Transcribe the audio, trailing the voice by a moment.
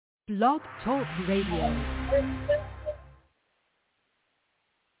Blog Talk Radio.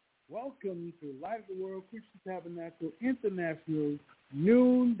 Welcome to Light of the World Christian Tabernacle International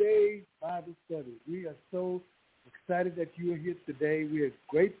Noonday Bible Study. We are so excited that you are here today. We are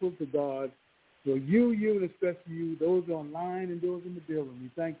grateful to God for you, and especially you, those online and those in the building. We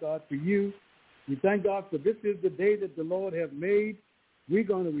thank God for you. We thank God for this is the day that the Lord has made. We're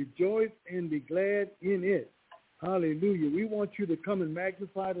going to rejoice and be glad in it. Hallelujah. We want you to come and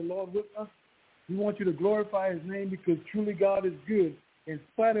magnify the Lord with us. We want you to glorify his name because truly God is good. In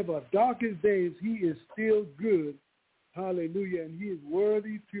spite of our darkest days, he is still good. Hallelujah. And he is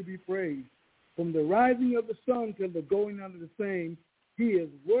worthy to be praised. From the rising of the sun till the going down of the same, he is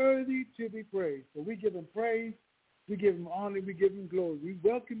worthy to be praised. So we give him praise, we give him honor, we give him glory. We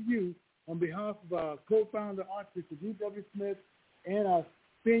welcome you on behalf of our co-founder, Archbishop D.W. Smith, and our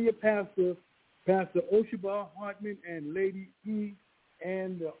senior pastor, Pastor Oshebar, Hardman, and Lady E,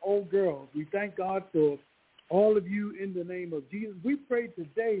 and the old girls. We thank God for all of you in the name of Jesus. We pray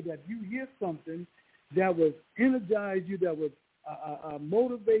today that you hear something that will energize you, that will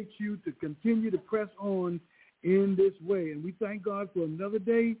motivate you to continue to press on in this way. And we thank God for another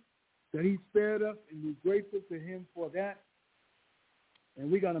day that he spared us, and we're grateful to him for that.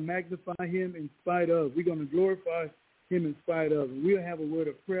 And we're going to magnify him in spite of. We're going to glorify him in spite of. And we'll have a word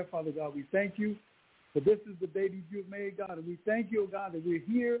of prayer. Father God, we thank you for this is the day that you've made, God. And we thank you, oh God, that we're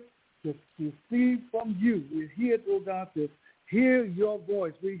here to receive from you. We're here, oh God, to hear your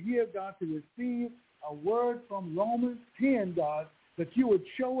voice. We're here, God, to receive a word from Romans 10, God, that you would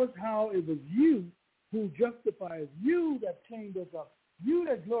show us how it was you who justified us, you that cleaned us up, you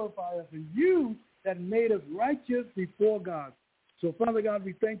that glorified us, and you that made us righteous before God. So, Father God,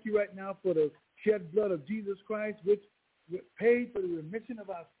 we thank you right now for the shed blood of Jesus Christ, which paid for the remission of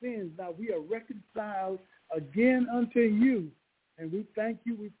our sins. Now we are reconciled again unto you. And we thank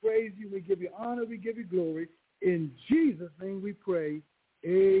you, we praise you, we give you honor, we give you glory. In Jesus' name we pray.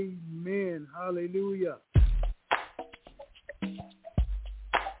 Amen. Hallelujah.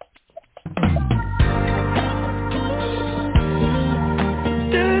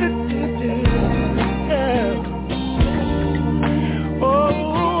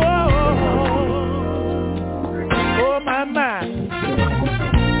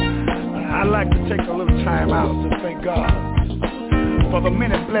 I'd like to take a little time out to thank God for the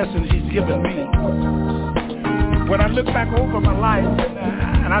many blessings he's given me. When I look back over my life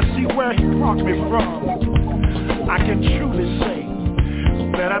and I see where he brought me from, I can truly say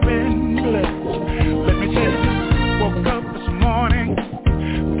that I've been blessed. Let me tell you, woke up this morning,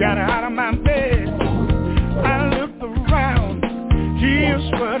 got out of my bed, I looked around,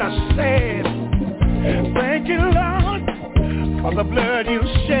 here's what I said: thank you, Lord, for the blood you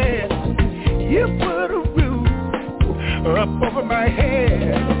shed. You put a roof up over my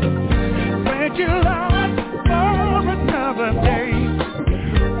head. Thank you, Lord, for another day.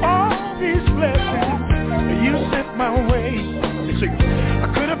 All these blessings you sent my way. You see,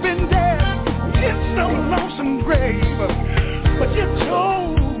 I could have been dead in some lonesome grave, but you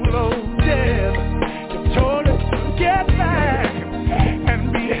told old death, you told it to get back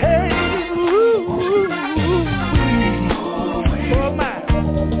and behave. Oh my,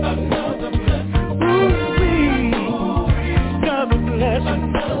 another blessing. Another blessing.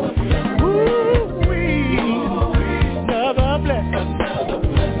 Another blessing.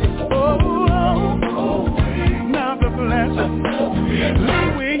 Oh, another blessing. Lee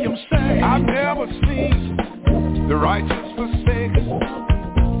Williams sang, I've never seen the righteous forsaken,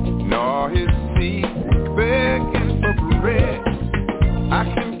 nor his seed begging for bread. I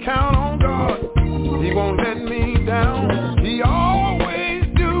can count on God, he won't let me down. He always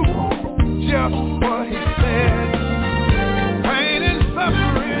do just what he said. Pain and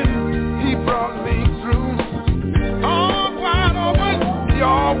suffering, he brought me through. Arms wide open, he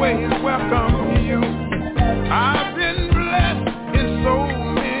always welcomes you. I've been blessed in so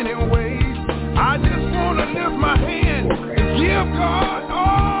many ways. I just want to lift my hand and give God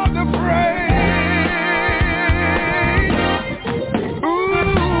all the praise.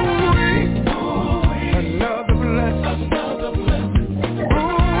 Another blessing.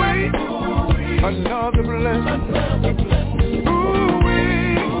 Another blessing.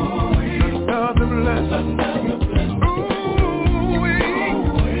 Ooh-wee. Another blessing. Ooh-wee.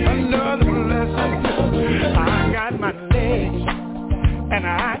 Another blessing. I got my legs and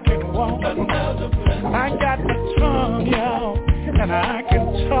I can walk. I got my tongue, y'all, and I can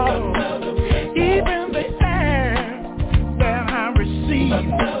talk. Even the air that I receive,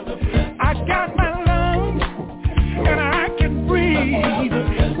 I got my lungs and I can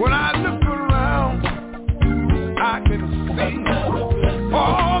breathe. When I look around, I can see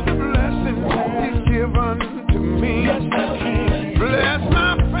all the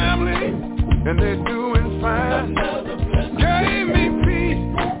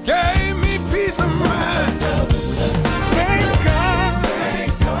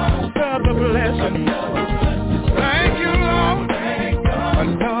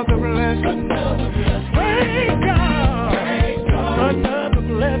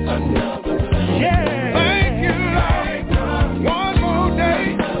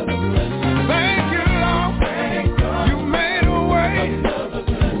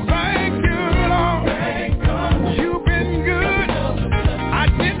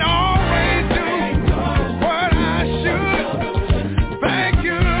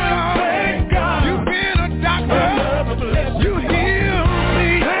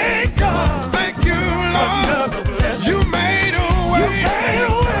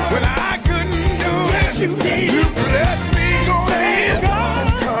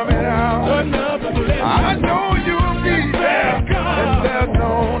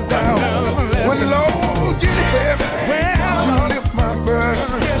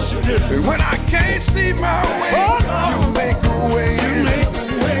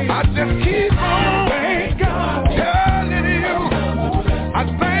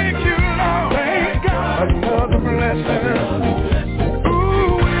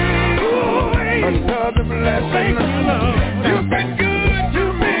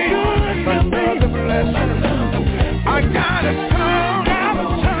got a tongue,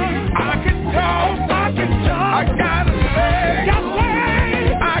 I can talk, I got a leg,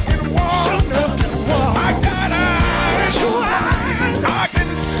 I can walk, I got eyes, I can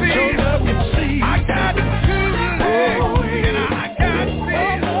see, I got two legs, and I got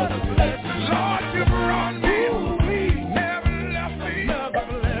feet. Lord, you brought me, never left me,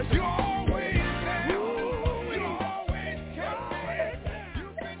 you always there, you always kept me.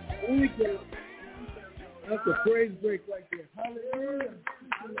 Thank you. That's a praise break right there. Hallelujah.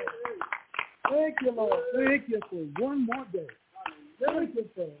 Thank you, Lord. Thank you for one more day. Thank you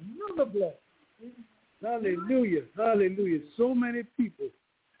for another blessing. Hallelujah. Hallelujah. So many people,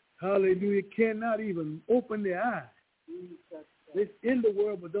 hallelujah, cannot even open their eyes. They're in the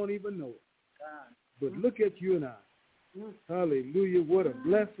world but don't even know it. But look at you and I. Hallelujah. What a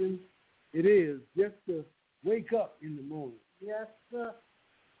blessing it is just to wake up in the morning. Yes, sir.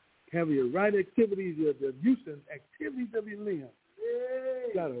 Have your right activities, the use of activities of your limbs.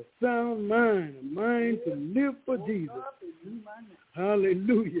 Got a sound mind, a mind to live for Jesus.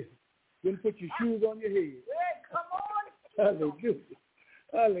 Hallelujah. Then put your shoes on your head. Come on. Hallelujah.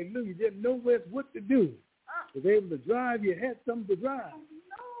 Hallelujah. Didn't know what to do. Was able to drive, you had something to drive.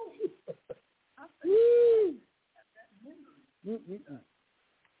 Woo.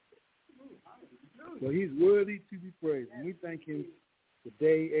 So he's worthy to be praised. And we thank him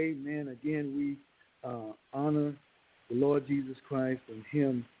today. Amen. Again, we honor the Lord Jesus Christ and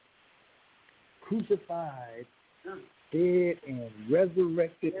him crucified, dead, and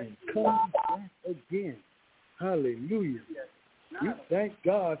resurrected and come back again. Hallelujah. We thank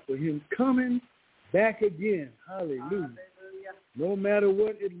God for him coming back again. Hallelujah. No matter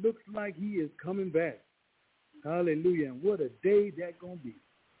what it looks like, he is coming back. Hallelujah. And what a day that's going to be.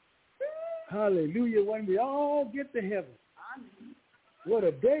 Hallelujah. When we all get to heaven. What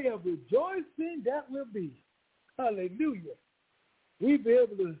a day of rejoicing that will be. Hallelujah. We'll be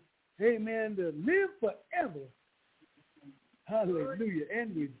able to, amen, to live forever. Hallelujah.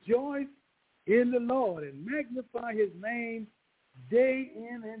 And rejoice in the Lord and magnify his name day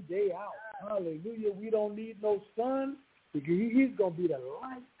in and day out. Hallelujah. We don't need no sun because he's going to be the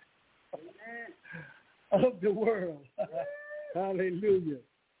light of the world. Hallelujah.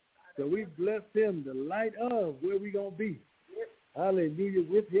 So we bless him, the light of where we going to be. Hallelujah,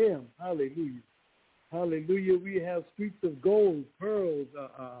 with him. Hallelujah. Hallelujah. We have streets of gold, pearls,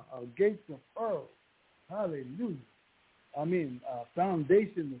 gates of pearl. Hallelujah. I mean,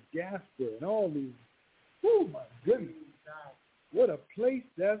 foundation of jasper and all these. Oh, my goodness. What a place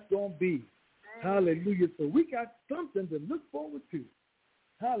that's going to be. Hallelujah. So we got something to look forward to.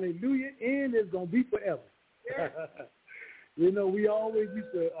 Hallelujah. And it's going to be forever. You know, we always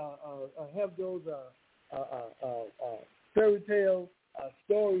used to have those fairy tale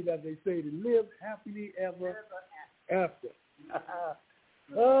stories, as they say, to live happily ever after.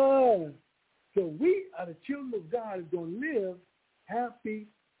 So we are the children of God is going to live happy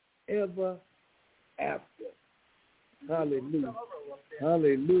ever after. Hallelujah.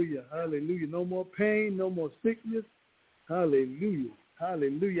 Hallelujah. Hallelujah. No more pain, no more sickness. Hallelujah.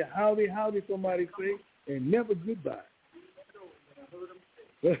 Hallelujah. Howdy, howdy, somebody say, and never goodbye.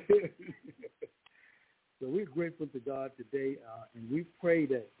 So we're grateful to God today, and we pray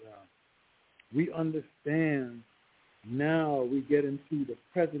that we understand now we get into the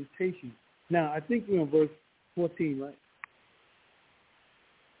presentation. Now, I think we're on verse 14, right?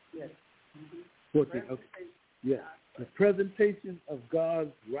 Yes. 14, okay. Yeah. The presentation of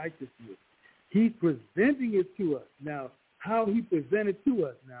God's righteousness. He's presenting it to us. Now, how he presented to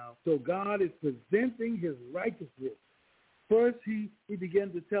us now. So God is presenting his righteousness. First, he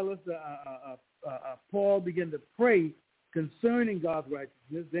began to tell us, Paul began to pray concerning God's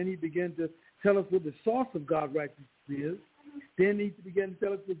righteousness. Then he began to tell us what the source of God's righteousness is. Then he began to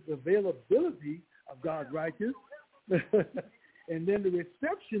tell us the availability of God's righteousness. And then the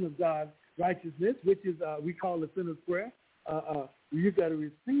reception of God's righteousness, which is, we call the sinner's prayer. You got to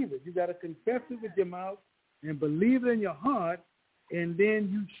receive it. You got to confess it with your mouth and believe it in your heart, and then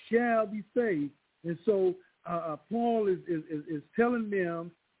you shall be saved. And so Paul is telling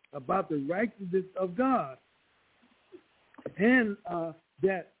them about the righteousness of God, and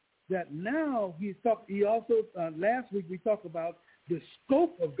that now he also last week we talked about the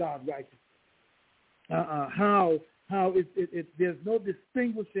scope of God's righteousness. How there's no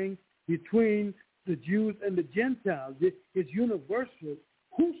distinguishing between the Jews and the Gentiles. It's universal.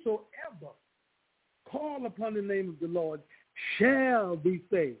 Whosoever call upon the name of the Lord shall be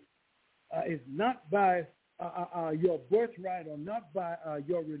saved. It's not by your birthright or not by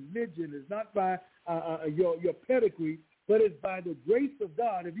your religion. It's not by your pedigree, but it's by the grace of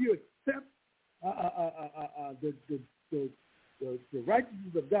God. If you accept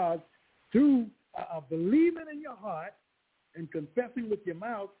righteousness of God through believing in your heart and confessing with your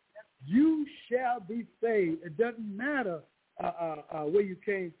mouth, you shall be saved. It doesn't matter where you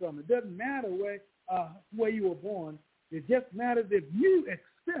came from. It doesn't matter where you were born. It just matters if you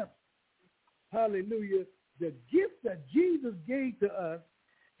accept, hallelujah, the gift that Jesus gave to us,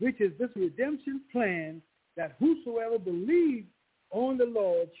 which is this redemption plan, that whosoever believes on the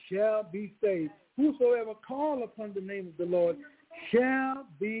Lord shall be saved. Whosoever call upon the name of the Lord shall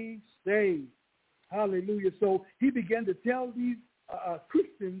be saved. Hallelujah. So he began to tell these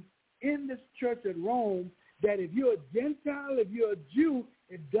Christians in this church at Rome that if you're a Gentile, if you're a Jew,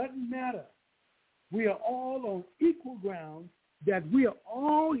 it doesn't matter. We are all on equal ground, that we are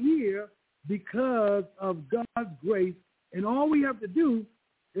all here because of God's grace, and all we have to do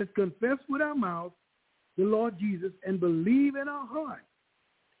is confess with our mouth the Lord Jesus and believe in our heart.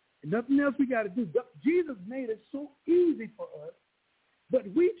 And nothing else we got to do. Jesus made it so easy for us, but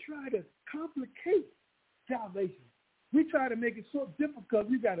we try to complicate salvation. We try to make it so difficult.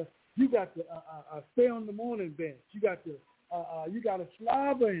 You got to stay on the morning bench. You got to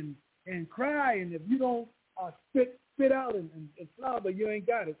slobber and cry, and if you don't spit out and slobber, you ain't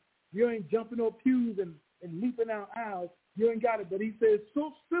got it. You ain't jumping on pews and leaping out aisles. You ain't got it. But he says,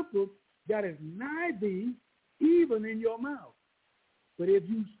 so simple that it's nigh thee, even in your mouth. But if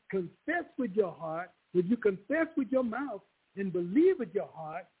you confess with your heart, if you confess with your mouth and believe with your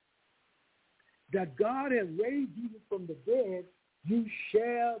heart that God has raised Jesus from the dead, you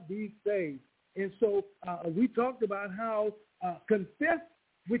shall be saved. And so we talked about how confess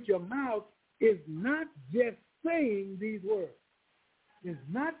with your mouth is not just saying these words. It's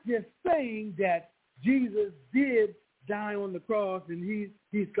not just saying that Jesus did die on the cross and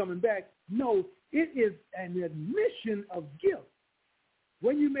he's coming back. No, it is an admission of guilt.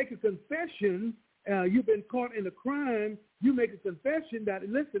 When you make a confession, you've been caught in a crime, you make a confession that,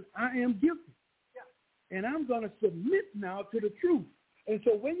 listen, I am guilty. Yeah. And I'm going to submit now to the truth. And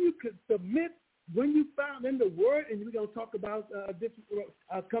so when you could submit, when you found in the word, and we're going to talk about this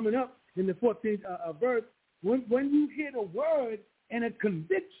coming up in the 14th verse, when you hear the word and it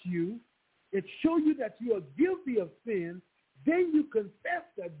convicts you, it shows you that you are guilty of sin, then you confess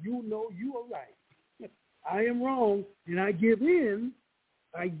that you know you are right. I am wrong, and I give in,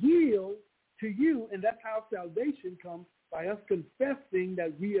 I yield to you, and that's how salvation comes, by us confessing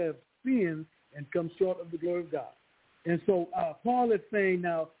that we have sinned and come short of the glory of God. And so Paul is saying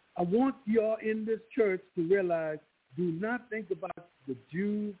now, I want y'all in this church to realize, do not think about the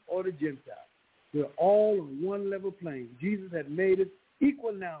Jews or the Gentiles. We're all on one level playing. Jesus had made it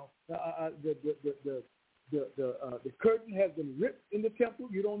equal now. The curtain has been ripped in the temple.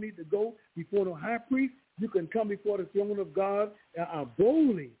 You don't need to go before the high priest. You can come before the throne of God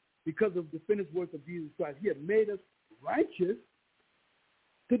boldly because of the finished work of Jesus Christ. He had made us righteous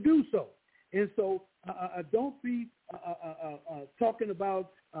to do so. And so don't be talking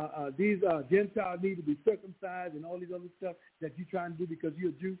about these Gentiles need to be circumcised and all these other stuff that you're trying to do because you're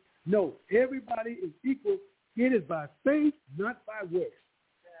a Jew. No, everybody is equal. It is by faith, not by works,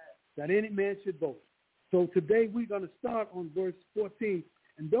 that any man should boast. So today we're going to start on verse 14.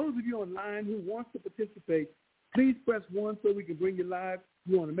 And those of you online who want to participate, please press 1 so we can bring you live.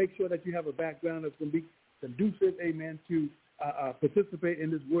 You want to make sure that you have a background that's going to be conducive, amen, to participate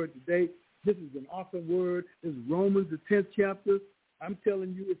in this word today. This is an awesome word. This is Romans, the 10th chapter. I'm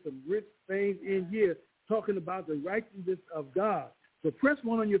telling you, it's some rich things in here talking about the righteousness of God. So press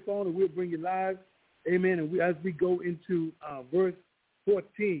 1 on your phone and we'll bring you live. Amen. And as we go into verse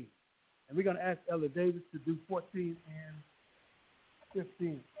 14, and we're going to ask Ella Davis to do 14 and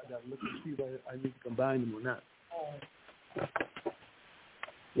 15. I got to look and see if I need to combine them or not.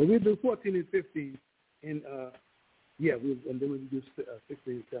 Well, we'll do 14 and 15. And, and then we'll do 16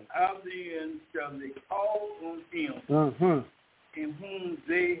 and 17. How then shall they call on him in whom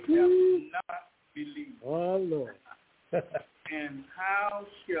they have not believed? Oh, Lord. And how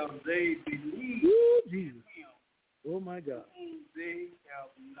shall they believe in him? Oh, my God. Whom they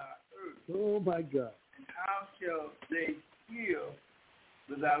have not heard? Oh, my God. And how shall they hear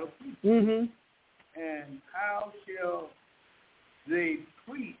without a preacher? Mm-hmm. And how shall they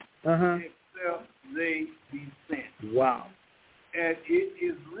preach except they be sent? Wow. And it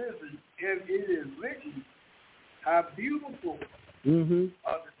is written, how beautiful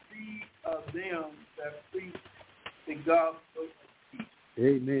are the feet of them that preach the gospel of peace.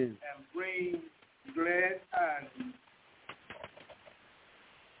 Amen. And bring glad tidings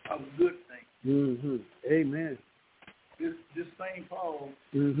of good things. Amen. This same Paul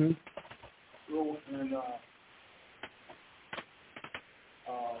wrote in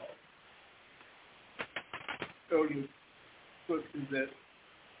early scriptures that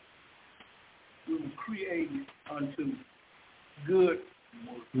we were created unto good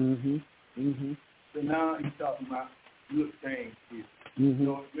works. Mm-hmm. Mm-hmm. So now he's talking about good things here. Mm-hmm.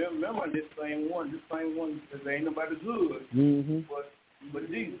 So remember this same one says ain't nobody good but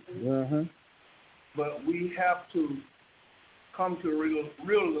Jesus. Uh-huh. But we have to come to a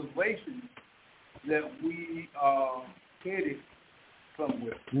realization that we are headed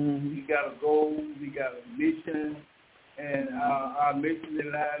somewhere. Mm-hmm. We got a goal, we got a mission, and our mission is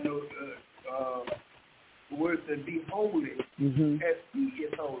the word said be holy as he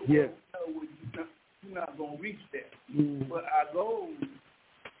is holy. Yes. Well, you're not going to reach that. Mm-hmm. But our goal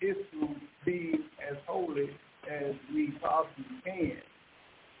is to be as holy as we possibly can.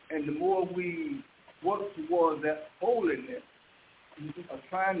 And the more we work towards that holiness, are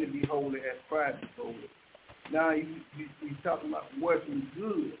trying to be holy as Christ is holy. Now you're talking about working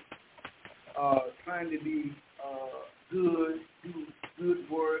good, trying to be good, do good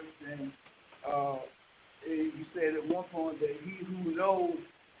works, and you said at one point that he who knows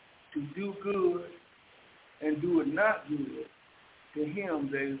to do good and do it not good, to him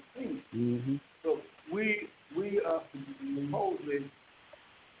there is sin. Mm-hmm. So we are supposedly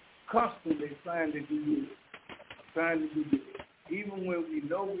constantly trying to do good. Even when we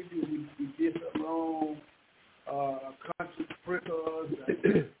know we do, we did something wrong, conscious prickles.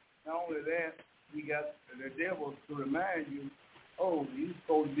 Not only that, we got the devil to remind you, oh, you're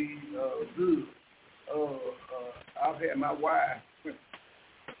supposed to be good. I've had my wife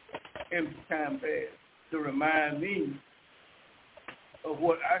in time past to remind me of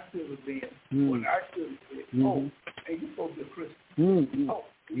what I should have been, what I should have said. Mm-hmm. Oh, and you're supposed to be a Christian. Mm-hmm. Oh,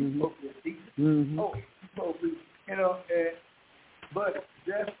 you're supposed to be a deacon. Mm-hmm. Oh, you're supposed to be, but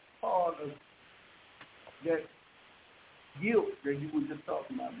that's part of that guilt that you were just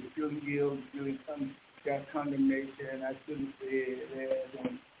talking about. You feeling guilt, feeling got condemnation, I shouldn't say that.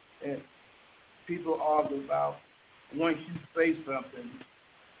 And people argue about once you say something,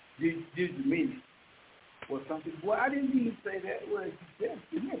 did you mean it? Well, some people, well, I didn't even say that word. Yes,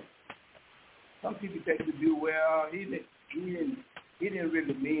 you meant it. Some people take the view, well, he didn't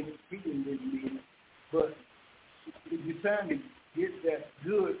really mean it. He didn't really mean it. But if you're trying to get that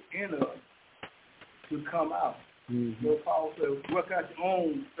good in us to come out, so Paul said, work out your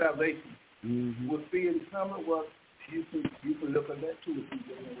own salvation. Mm-hmm. With fear and trembling, well, you can look at that too if you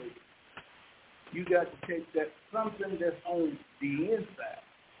get away. You got to take that something that's on the inside,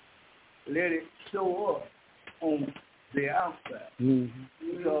 let it show up on the outside.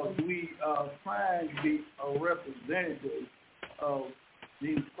 Mm-hmm. Because we are trying to be a representative of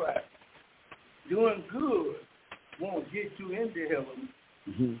Jesus Christ. Doing good won't get you into heaven.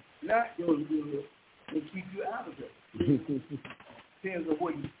 Mm-hmm. Not doing good will keep you out of it. Depends on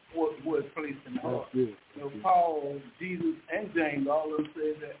what is placed in the heart. Paul, Jesus, and James all of them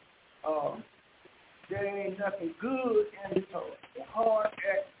said that there ain't nothing good in his heart. The heart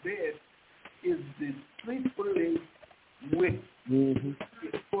at best is deceitfully wicked. Mm-hmm.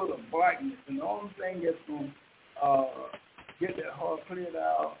 It's full of blackness, and the only thing that's going to get that heart cleared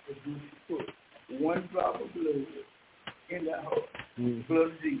out is to put one drop of blood in that heart, blood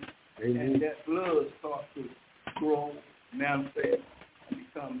of Jesus. Amen. And that blood starts to grow, manifest, and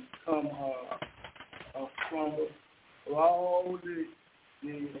become stronger. All the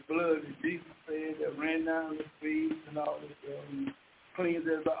blood that Jesus said that ran down the streets and all this stuff, and cleans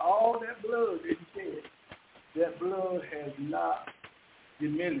it. But all that blood that he said, that blood has not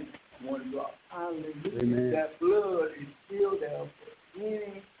diminished one drop. Hallelujah. Amen. That blood is still there for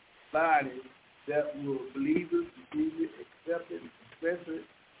anybody that will believe it, receive it, accept it, express it.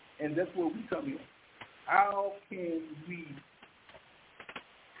 And that's where we come in. How can we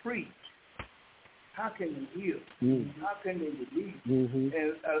preach? How can we hear? Mm-hmm. How can they believe? Mm-hmm. And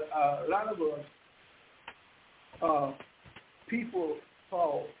a lot of us, people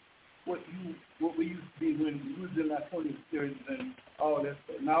call what we used to be when we was in our 20s, 30s, and all that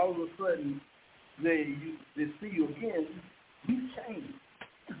stuff. Now all of a sudden, they see you again. You change.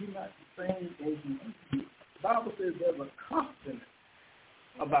 You're not the same as you used to be. The Bible says there's a constant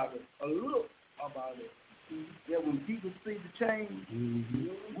about it, a look about it. That when people see the change,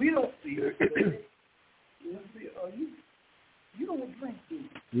 we don't see it. You don't see it. You don't drink, do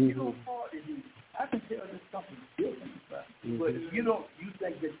you? You don't party, do you? I can tell there's something different about it. But you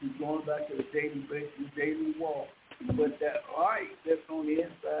think that you're going back to the daily basis, daily walk. But that light that's on the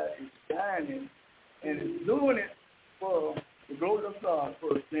inside is shining, and it's doing it for the glory of God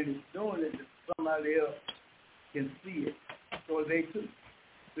first, then it's doing it that somebody else can see it. So they too.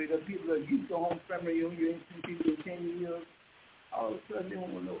 So the people that you go home family, you ain't seen people in 10 years, all of a sudden they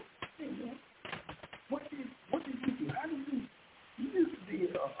want to know, hey man, what did you do? How did you he used to be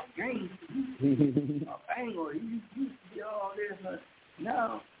a gangster, he used to be a banger, he used to be all this.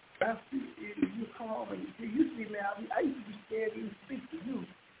 Now, after you come home and you see me, I used to be scared to even speak to you.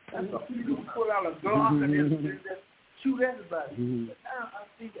 That's why people pull out a Glock and just shoot everybody. But now I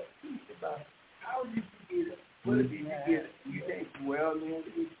see a piece about how you can get it, where did you get it? You think, well, man,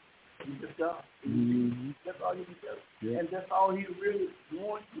 you just God. That's all you can tell. Yeah. And that's all he really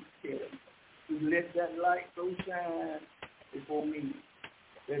wants you to tell. To let that light so shine before me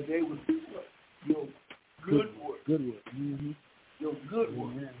that they will see your good work. Good work. Your good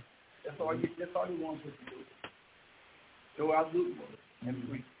work. That's all he wants us to do. Show our good work and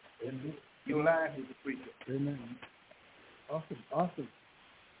preach. Your life is a preacher. Amen. Awesome.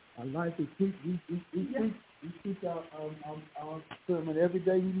 Our life is preach. We preach our sermon every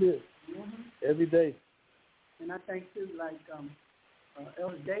day we live. Every day. And I think too, like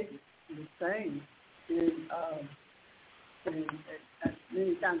Elder David was saying, and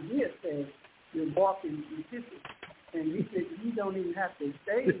many times he has said, you're walking in epistle. And he said, you don't even have to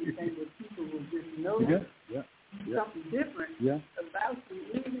say anything, but people will just know something different about you.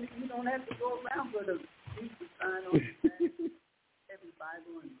 You don't have to go around with a piece of sign on your back, every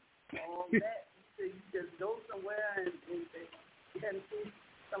Bible and all that. He said, you just go somewhere and you hadn't seen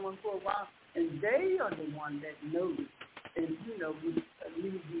someone for a while, and they are the one that knows and, would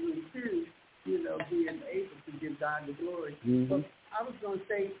lead you into, being able to give God the glory. But I was going to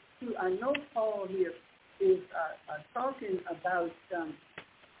say, too, I know Paul here is talking about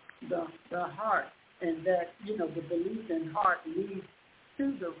the heart, and that, the believing heart leads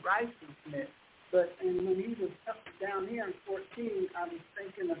to the righteousness. But and when he was up down here in 14, I was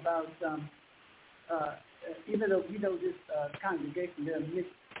thinking about, even though, this congregation, there are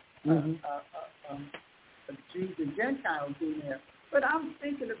mixed Jews and Gentiles in there. But I was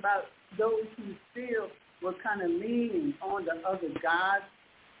thinking about those who still were kind of leaning on the other gods,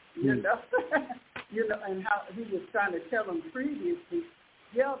 and how he was trying to tell them previously,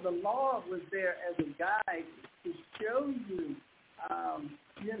 the law was there as a guide to show you,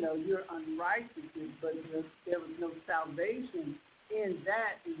 your unrighteousness, but there was no salvation in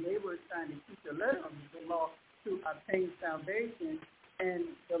that, and they were trying to keep the letter of the law to obtain salvation, and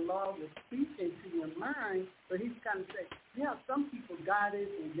the law was speaking to your mind, but he's kind of saying, some people got it,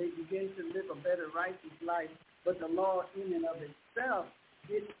 and they begin to live a better righteous life, but the law in and of itself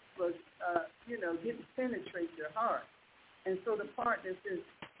didn't penetrate your heart. And so the part that says,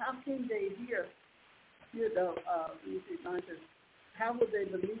 how can they hear, how will they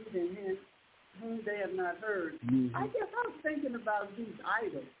believe in him whom they have not heard? I guess I was thinking about these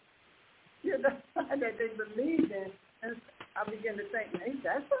idols, that they believed in, and I began to think, hey,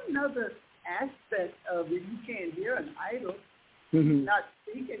 that's another aspect of it. You can't hear an idol. He's not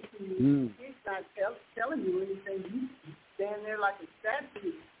speaking to you. He's not telling you anything. You stand there like a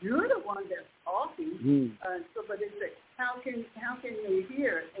statue. You're the one that's talking. But they say, how can they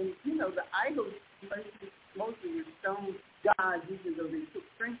hear? And the idols mostly were stone gods, even though they took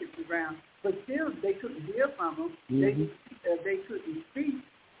trinkets around. But still, they couldn't hear from them. They couldn't speak.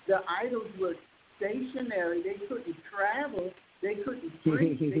 The idols were stationary. They couldn't travel. They couldn't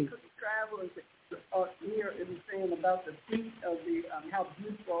preach. They couldn't travel. And here it was saying about the feet of the how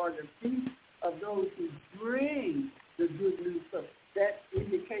beautiful are the feet of those who bring the good news. So that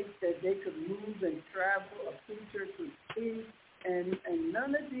indicates that they could move and travel. A preacher could speak, and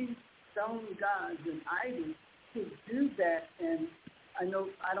none of these stone gods and idols could do that. And I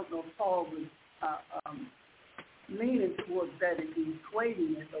don't know if Paul was leaning towards that and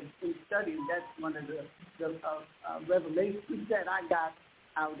equating it in studying. That's one of the revelations that I got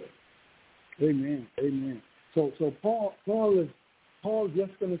out of it. Amen. So Paul is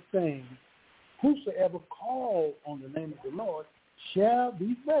just going to say, whosoever call on the name of the Lord shall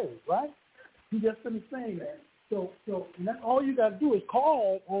be saved, right? He's just going to say that. So and that's all you got to do is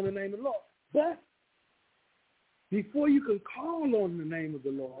call on the name of the Lord. But before you can call on the name of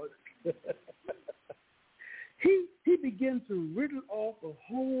the Lord, he began to riddle off a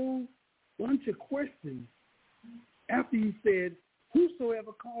whole bunch of questions after he said,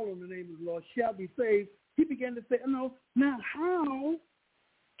 whosoever call on the name of the Lord shall be saved. He began to say, no, now how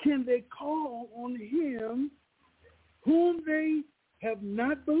can they call on him whom they have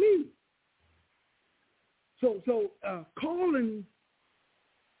not believed? So calling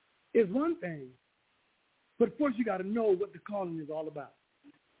is one thing, but first you got to know what the calling is all about.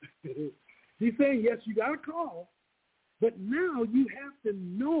 He's saying, yes, you got to call, but now you have to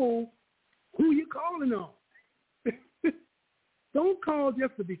know who you're calling on. Don't call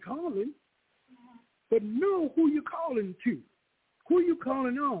just to be calling, but know who you're calling to, who you're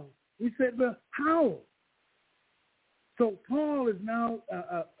calling on. He said, well, how? So Paul is now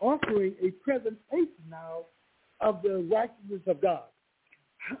offering a presentation now of the righteousness of God.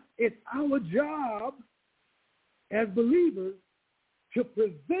 It's our job as believers to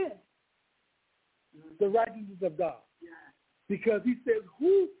present the righteousness of God. Because he says,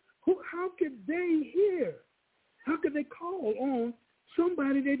 how can they hear? How can they call on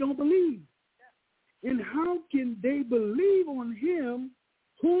somebody they don't believe? And how can they believe on him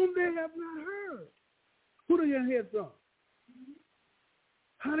whom they have not heard? Who are they going to hear from?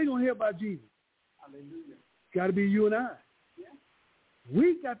 How are they going to hear about Jesus? Hallelujah. Got to be you and I. Yeah.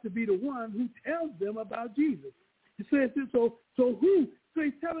 We got to be the one who tells them about Jesus. He says, so who? So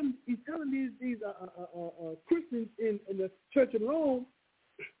he's telling these Christians in the church in Rome,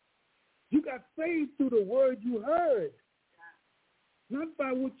 you got saved through the word you heard, not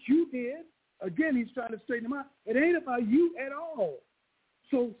by what you did. Again, he's trying to straighten them out. It ain't about you at all.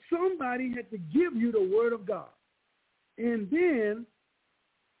 So somebody had to give you the word of God. And then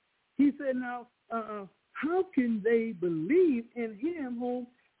he said, now, how can they believe in him whom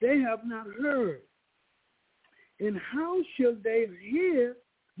they have not heard? And how shall they hear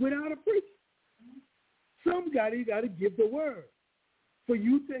without a preacher? Somebody got to give the word for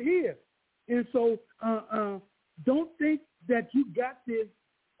you to hear. And so don't think that you got this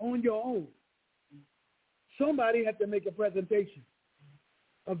on your own. Somebody had to make a presentation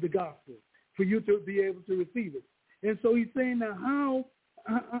of the gospel for you to be able to receive it. And so he's saying, now how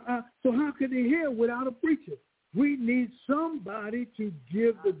can they hear without a preacher? We need somebody to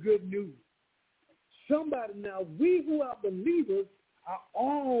give the good news. Somebody. Now, we who are believers are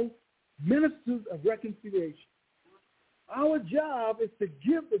all ministers of reconciliation. Our job is to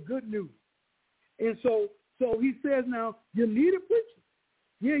give the good news. And so he says, now, you need a preacher.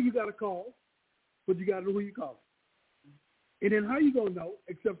 Yeah, you got to call, but you got to know who you call. And then how you going to know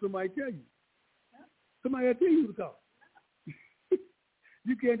except somebody tell you? Somebody will tell you to call.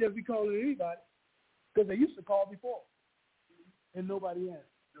 You can't just be calling anybody because they used to call before and nobody answered.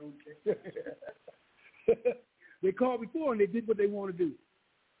 Okay. They called before and they did what they want to do.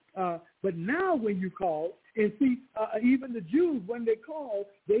 But now when you call, and see, even the Jews, when they called,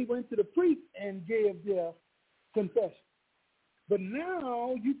 they went to the priest and gave their confession. But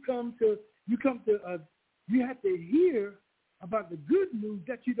now you have to hear about the good news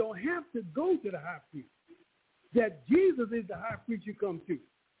that you don't have to go to the high priest, that Jesus is the high priest you come to.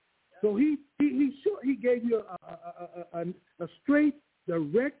 So he gave you a straight,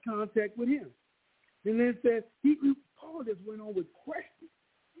 direct contact with him. And then said, Paul just went on with questions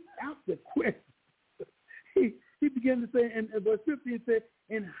after questions. He began to say, in verse 15, he said,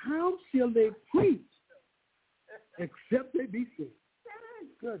 and how shall they preach except they be sent?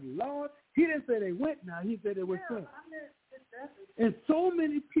 Good Lord. He didn't say they went now. He said they were sent. And so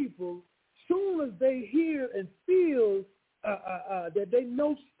many people, soon as they hear and feel that they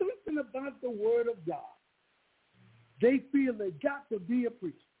know something about the word of God, they feel they got to be a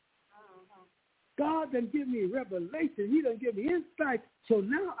preacher. God done give me revelation. He done give me insight. So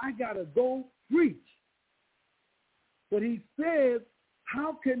now I got to go preach. But he says,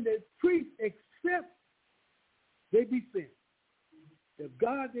 how can they preach except they be sent? If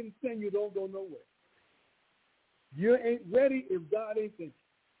God didn't send you, don't go nowhere. You ain't ready if God ain't sent you.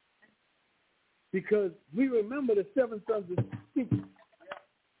 Because we remember the 7 sons of Sceva.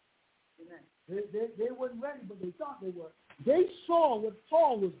 They weren't ready, but they thought they were. They saw what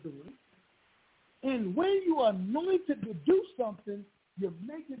Paul was doing. And when you are anointed to do something, you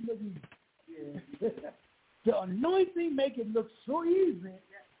make it look easy. Yeah. The anointing make it look so easy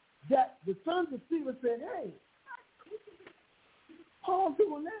that the sons of Sceva said, hey, Paul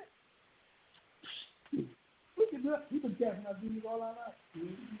doing that. We can do it. We've been casting out demons all our life.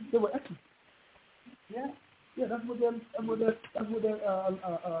 They were excellent. Yeah, that's what their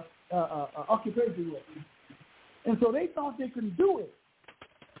occupation was. And so they thought they couldn't do it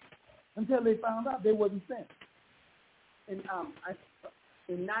until they found out they wasn't sent. And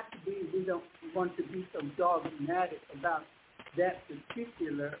we don't want to be so dogmatic about that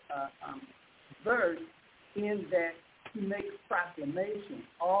particular verse, in that he makes proclamation.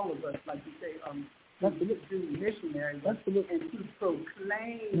 All of us, like you say, do missionaries and to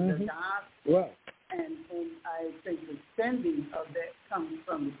proclaim the gospel. Right. And I think the sending of that comes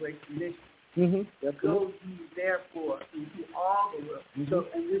from the Great Commission. Go ye therefore into all the world. So,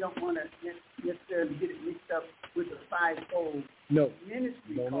 and we don't want to necessarily get it mixed up with the fivefold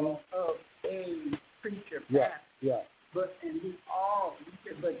ministry call of a preacher, pastor. But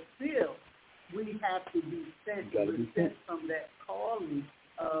still, we have to be sent. We're sent from that calling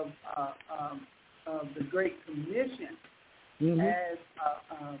of the Great Commission as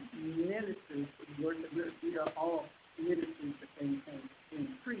ministers. We are all ministers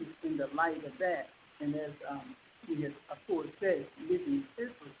light of that. And as we had, of course, said, living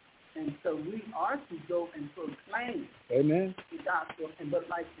epistles. And so we are to go and proclaim Amen. the gospel. But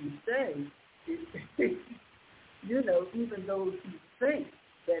like you say, you know, even those who think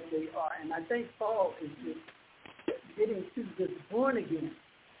that they are, and I think Paul is just getting to this born again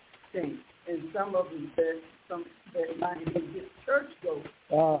thing, and some of them that might even get church go.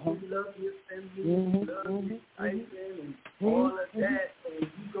 You love your family, you love your husband, and all of that, and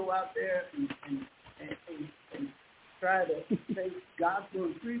you go out there and try to say gospel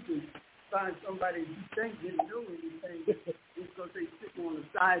and preach and find somebody you think didn't know anything. It's because they sitting on the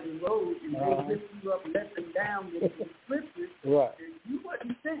side of the road and they lift you up, let them down with the scriptures. Right. And you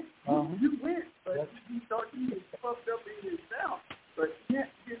wasn't sent. You went, but you thought you was puffed up in yourself. But yeah,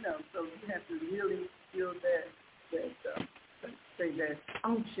 you know, so you have to really feel that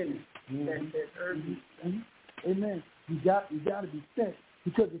unction, that urgency. Amen. You got to be sent,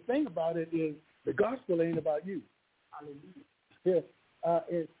 because the thing about it is the gospel ain't about you. Hallelujah. Yeah.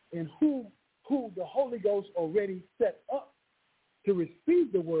 And who the Holy Ghost already set up to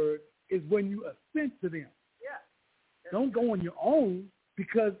receive the word is when you are sent to them. Yeah. Don't go on your own,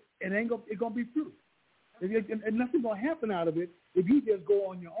 because it's gonna be true. And nothing's gonna happen out of it if you just go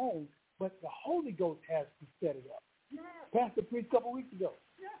on your own. But the Holy Ghost has to set it up. Yeah. Pastor preached a couple weeks ago.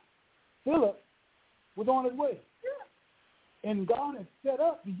 Yeah. Philip was on his way. Yeah. And God had set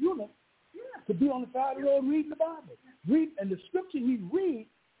up the eunuch to be on the side of the road reading the Bible. And the scripture he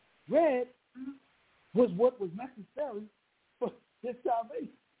read was what was necessary for his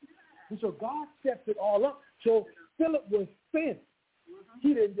salvation. And so God sets it all up. So Philip was sent.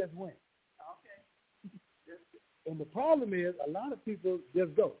 He didn't just win. Okay. And the problem is a lot of people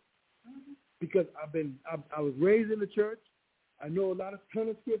just go. Because I was raised in the church. I know a lot of ton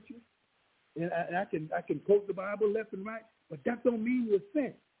of scriptures. And I can quote the Bible left and right, but that don't mean you're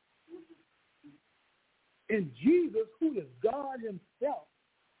sent. And Jesus, who is God himself,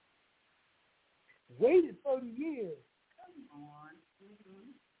 waited 30 years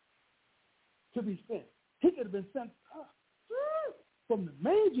to be sent. He could have been sent from the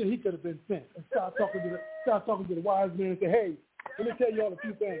manger. He could have been sent and start talking to the wise men and say, "Hey, let me tell you all a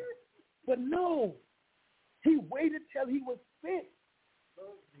few things." But no, he waited till he was sent.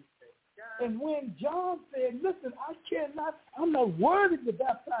 And when John said, "Listen, I'm not worthy to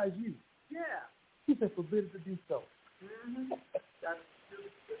baptize you," he said, "Forbid it to be so."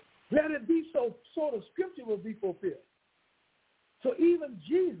 Let it be so the scripture will be fulfilled. So even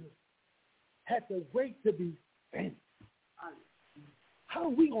Jesus had to wait to be sent. How are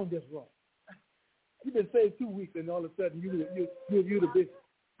we going to just run? You've been saved 2 weeks and all of a sudden you're the bishop.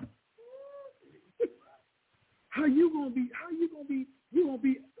 How you gonna be you're gonna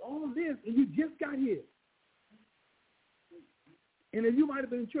be all this and you just got here. And then you might have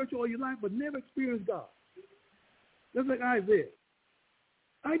been in church all your life but never experienced God. That's like Isaiah.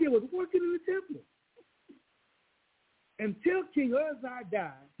 Isaiah was working in the temple. Until King Uzziah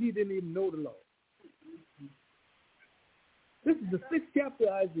died, he didn't even know the Lord. This is the 6th chapter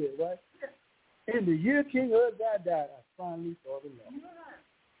of Isaiah, right? And the year King Hardman died, I finally saw the Lord.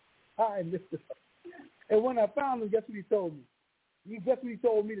 I missed it. And when I found him, guess what he told me? Guess what he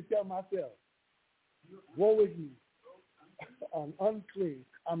told me to tell myself? Woe is me. I'm unclean.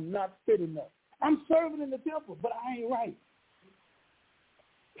 I'm not fit enough. I'm serving in the temple, but I ain't right.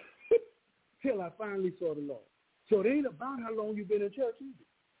 Till I finally saw the Lord. So it ain't about how long you've been in church either.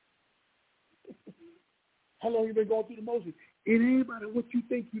 How long you've been going through the motions. It ain't about what you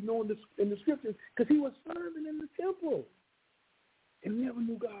think you know in the scriptures, because he was serving in the temple and never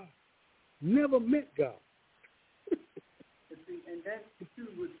knew God, never met God. And that's the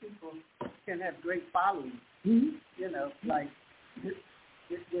truth with people can have great following. Mm-hmm. You know, like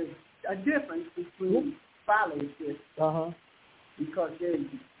there's a difference between followership because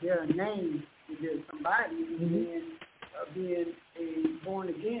there are names, there's somebody being a born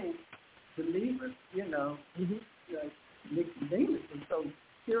again believer. You know, like Nicodemus was so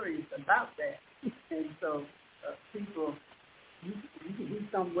curious about that, and so people you can be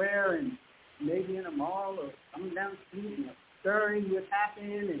somewhere and maybe in a mall or coming down the street and stirring would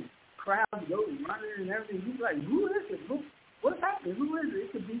happen and crowds go running and everything. He's like, who is it? What's happening? Who is it?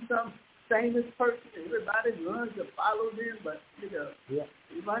 It could be some famous person. Everybody runs to follow them, but they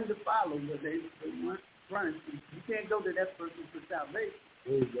run to follow, but they weren't running. You can't go to that person for salvation.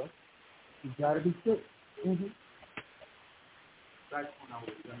 There you go. You got to be sick. Mm-hmm. Back when I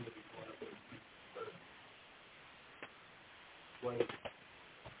was younger, before I was when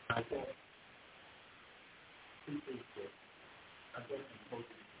I thought two things that I thought you supposed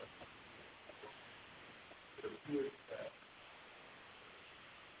to be it appears that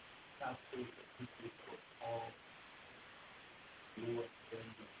gospel for all more than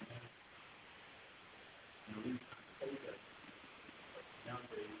the man. And the reason I say that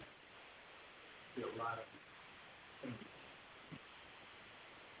nowadays, there are a lot of things.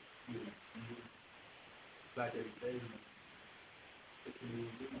 Like every day, it's a new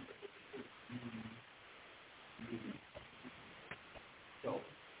business. So,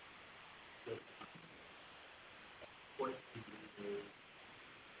 the question is,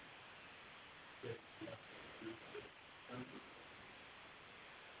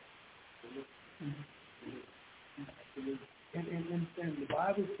 and the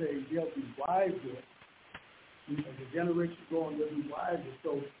Bible says they'll be wiser. As the generation going, they'll be wiser.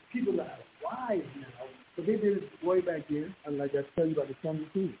 So people are wise now. But they did it way back then. And like I tell you about the Sunday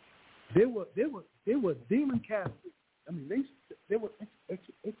school, they were demon casters. I mean, they were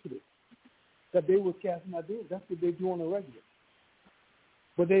exodus that they were casting out demons. That's what they do on the regular.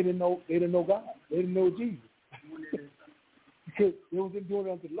 But they didn't know God. They didn't know Jesus. Because they wasn't doing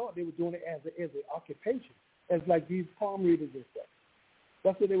it unto the Lord. They were doing it as an occupation, as like these palm readers and stuff.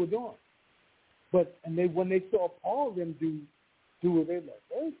 That's what they were doing. But when they saw Paul them do it, they were like,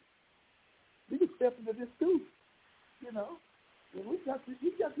 hey, we can step into this too, you know. And we got the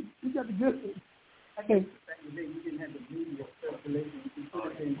good thing. I guess back in the day we didn't have the media circulation. People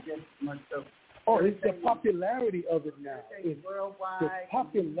didn't get much of. Oh, it's the popularity of it now. It's worldwide. The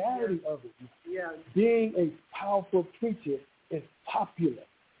popularity of it. Yeah. Being a powerful preacher is popular.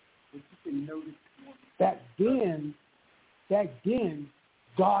 But you can notice back then,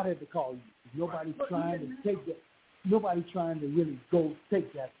 God had to call you. Nobody's trying to take that. Nobody's trying to really go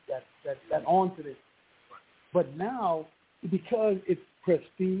take that onto this. But now, because it's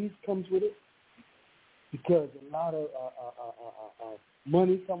prestige comes with it, because a lot of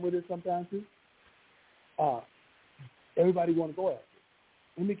money come with it sometimes too. Everybody want to go after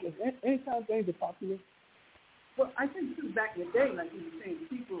it. And because anytime things are popular. Well, I think too back in the day, like you were saying,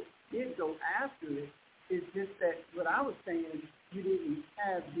 people did go after it. It's just that what I was saying, you didn't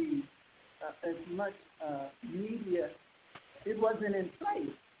have the as much media. It wasn't in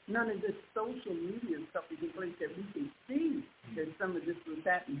place. None of this social media stuff is in place that we can see that some of this was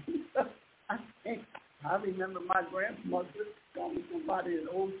happening. I remember my grandmother calling me somebody an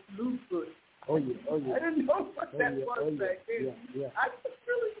old Slewfoot. Oh yeah. I didn't know what that was back then. Yeah. I just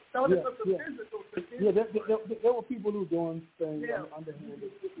really thought it was a physical thing. Yeah, there were people who were doing things underhand.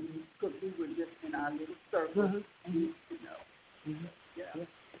 Because we were just in our little circle. You know. Yeah.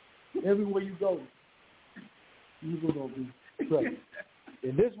 Everywhere you go, evil gonna be present.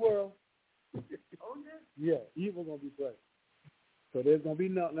 In this world, evil gonna be present. So there's gonna be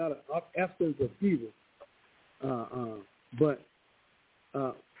not an absence of evil. But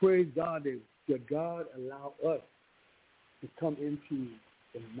praise God that God allowed us to come into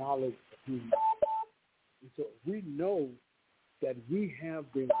the knowledge of Him. And so we know that we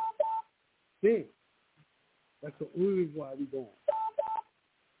have been sinned. That's the only reason why we're going.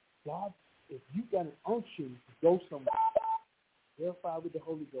 God, if you got an unction to go somewhere, verify with the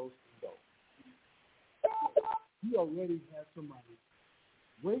Holy Ghost and go. He already has somebody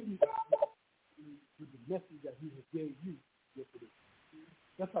waiting with the message that He has gave you yesterday.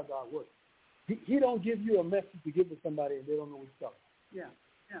 That's how God works. He don't give you a message to give to somebody and they don't know what he's talking about.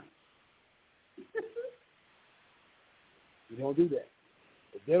 Yeah. You don't do that.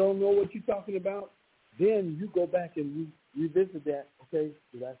 If they don't know what you're talking about, then you go back and revisit that. Okay,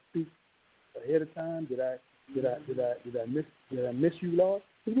 did I speak ahead of time? Did I miss you, Lord?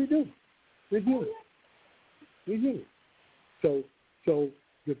 What do we do? We're human. So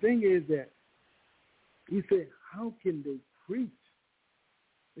the thing is that He said, how can they preach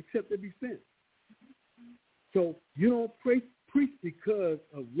except they be sent? So you don't preach because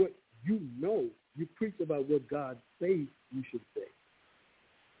of what you know. You preach about what God says you should say,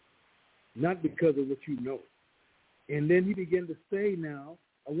 not because of what you know. And then He began to say, now,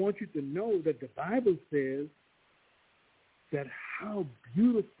 I want you to know that the Bible says that how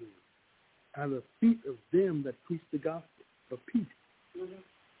beautiful are the feet of them that preach the gospel of peace.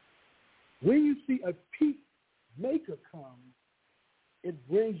 Mm-hmm. When you see a peacemaker come, it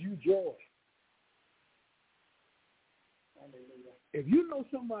brings you joy. If you know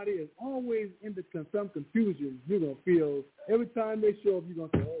somebody is always into some confusion, you're going to feel, every time they show up, you're going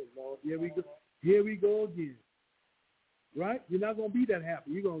to say, oh, Lord, here we go again. Right? You're not going to be that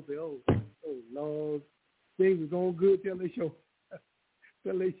happy. You're going to say, oh, Lord, things are going good till they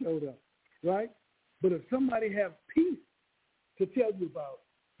showed up. Right? But if somebody have peace to tell you about,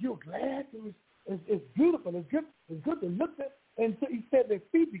 you're glad, it's beautiful, it's good to look at, and so He said their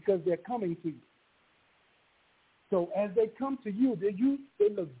feet because they're coming to you. So as they come to you, they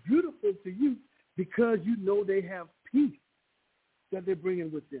look beautiful to you because you know they have peace that they're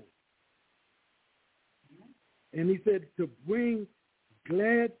bringing with them. And he said to bring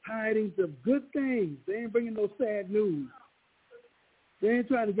glad tidings of good things. They ain't bringing no sad news. They ain't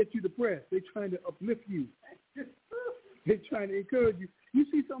trying to get you depressed. They're trying to uplift you. They're trying to encourage you. You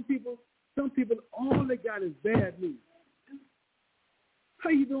see some people, all they got is bad news. How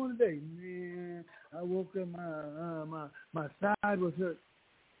you doing today? Man, I woke up, my side was hurt.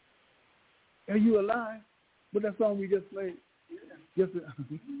 Are you alive? But that song we just played. Just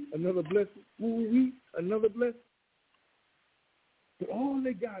another blessing. Ooh, another blessing. But all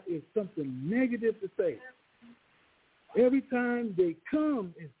they got is something negative to say. Every time they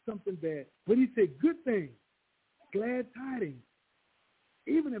come, it's something bad. When you say good things, glad tidings,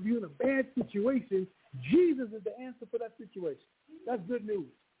 even if you're in a bad situation, Jesus is the answer for that situation. That's good news.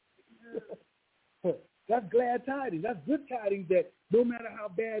 That's glad tidings. That's good tidings that no matter how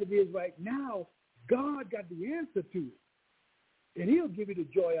bad it is right now, God got the answer to it. And he'll give you the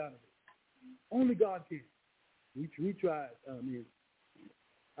joy out of it. Only God can. We tried.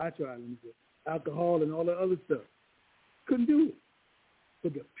 I tried alcohol and all the other stuff. Couldn't do it.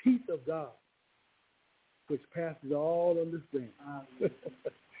 But the peace of God, which passes all understanding,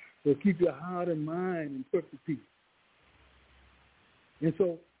 will keep your heart and mind in perfect peace. And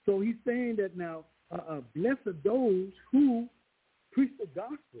so he's saying that now, blessed are those who preach the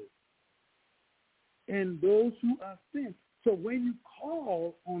gospel and those who are sent. So when you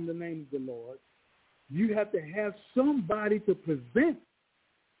call on the name of the Lord, you have to have somebody to present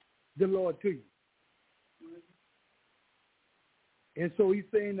the Lord to you. And so he's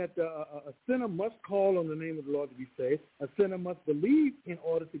saying that a sinner must call on the name of the Lord to be saved. A sinner must believe in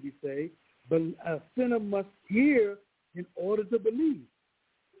order to be saved. But a sinner must hear in order to believe.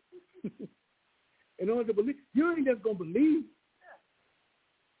 In order to believe. You ain't just going to believe.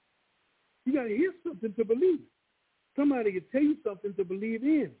 You got to hear something to believe. Somebody can tell you something to believe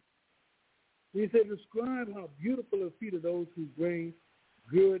in. He said, describe how beautiful are the feet of those who bring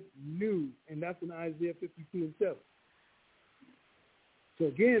good news. And that's in Isaiah 52:7. So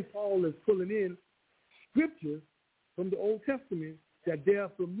again, Paul is pulling in scriptures from the Old Testament that they are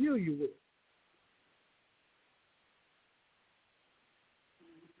familiar with.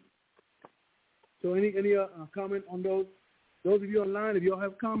 So any comment on those? Those of you online, if you all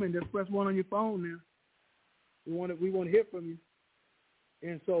have a comment, just press 1 on your phone now. We want to hear from you.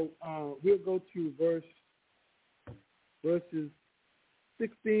 And so we'll go to verses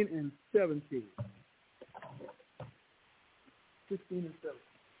 16 and 17. 16 and 17.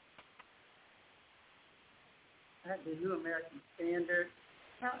 At the New American Standard.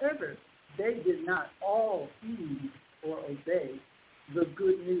 However, they did not all heed or obey the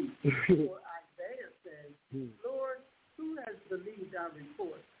good news. For Isaiah says, Lord, who has believed our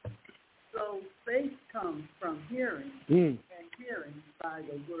report? So faith comes from hearing, and hearing by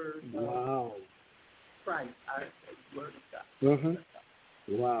the word of Christ, our word of God.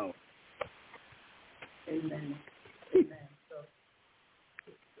 Wow. Amen. Amen. So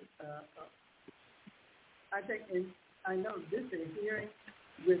I think, I know this is hearing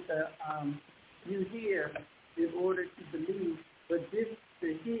with you hear in order to believe, but this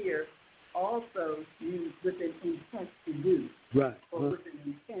to hear also means with an intent to do, right? Or with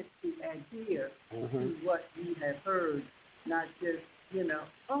an intent to adhere to what you have heard, not just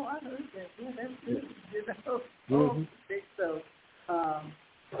oh, I heard that, yeah, that's good,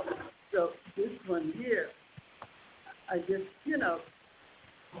 So this one here, I just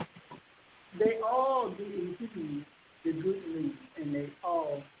they all didn't heed the good news, and they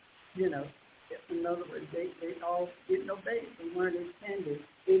all in other words, they all didn't obey. They weren't intended.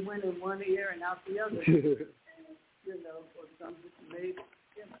 It went in one ear and out the other. And, or some just made,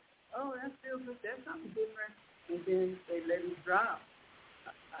 oh, that feels good. That's something different. And then they let it drop.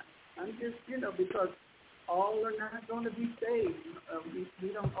 I'm just, because all are not going to be saved. We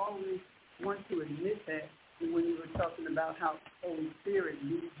don't always want to admit that. And when you were talking about how Holy Spirit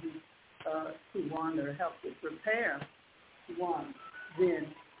leads you to one or help to prepare one, then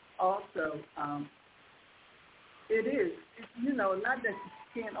also, it is, not that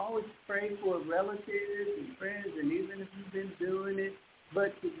you can't always pray for relatives and friends, and even if you've been doing it,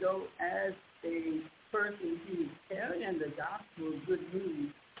 but to go as a person who's carrying the gospel of good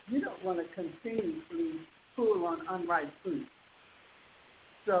news, you don't want to continuously pull on unripe fruit.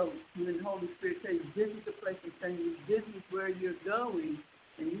 So when the Holy Spirit says, this is the place of saying, this is where you're going,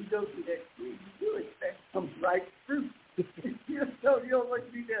 and you go through that tree, you do expect some ripe fruit. So you don't want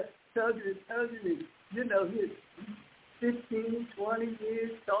to be there tugging and, he's 15, 20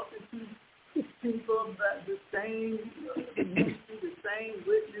 years talking to people about the same ministry, the same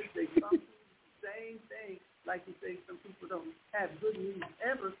witness. They come to the same thing. Like you say, some people don't have good news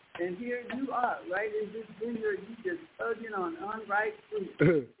ever. And here you are, right in this vineyard, you just tugging on unripe fruit.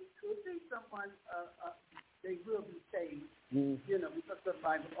 It could be someone, they will be saved, because the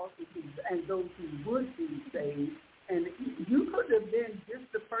Bible also says, and those who would be saved. And you could have been just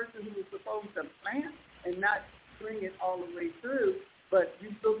the person who was supposed to plant and not bring it all the way through, but you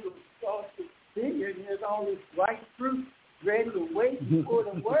look across the vineyard and there's all this ripe fruit ready to wait for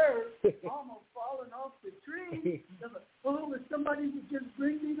the word, almost falling off the tree. Oh, if somebody would just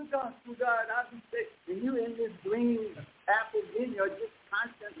bring me the gospel, God, I'd be saved. And you in this green apple vineyard just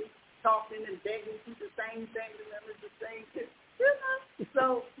constantly talking and begging to the same thing, remember the same thing.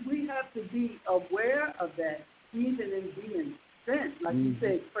 So we have to be aware of that, even in being sent. Like you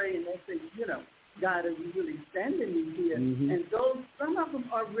said, pray and they say, God, are you really sending me here? And those, some of them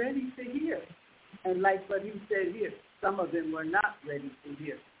are ready to hear. And like what he said here, some of them were not ready to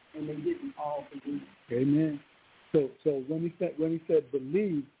hear, and they didn't all believe. Amen. So when he said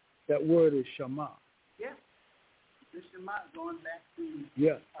believe, that word is shema. Yeah. The shema going back to.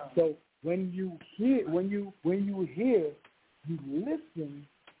 Yeah. So when you hear, you listen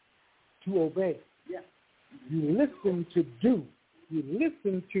to obey. Yeah. You listen to do. You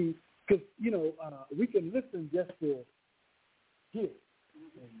listen to, because we can listen just to hear,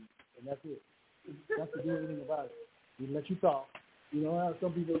 and that's it. That's to do anything about it. We let you talk. You know how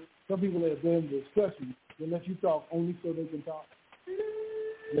some people that are in the discussion, they let you talk only so they can talk.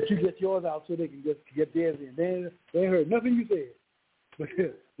 Let you get yours out so they can just get theirs in. They heard nothing you said, but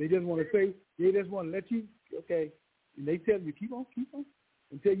they just want to say. They just want to let you. Okay, and they tell you keep on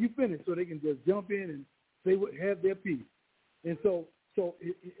until you finish, so they can just jump in and say what have their piece. And so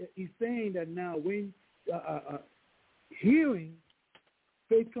he's saying that now when hearing,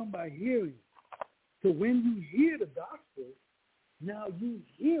 faith come by hearing. So when you hear the gospel, now you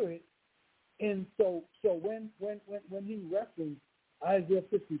hear it, and so when he referenced Isaiah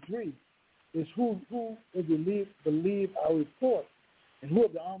 53, is who will believe our report, and who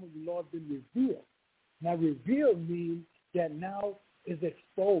of the arm of the Lord been revealed. Now revealed means that now is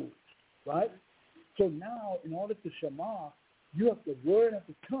exposed, right? So now in order to shema, the word has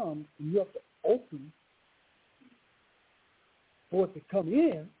to come, and you have to open for it to come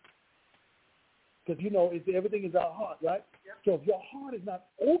in. Because, everything is our heart, right? Yep. So if your heart is not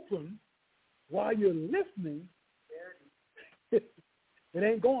open while you're listening, it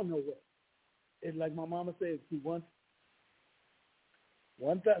ain't going nowhere. It's like my mama said, see, one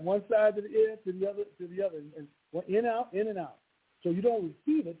side to the ear, to the other, and in and out. So you don't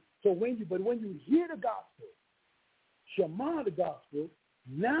receive it. So when you hear the gospel, shema the gospel,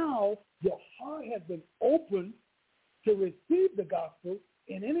 now your heart has been opened to receive the gospel.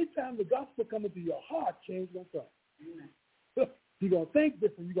 And anytime the gospel comes into your heart, change will come. You're going to think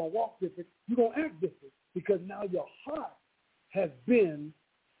different. You're going to walk different. You're going to act different because now your heart has been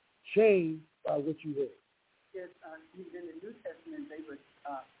changed by what you heard. Yes, in the New Testament, they were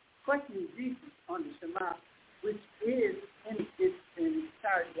questioning Jesus on the Shema, which is in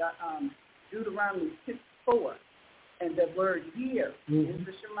Deuteronomy 6:4. And the word hear is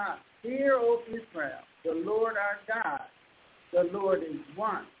the Shema. Hear, O Israel, the Lord our God. The Lord is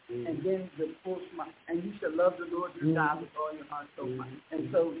one, and then the full Shema, and you shall love the Lord your God with all your heart, soul, mind.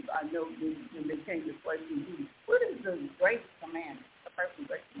 And so I know when they came to question Jesus, what is the great commandment? The first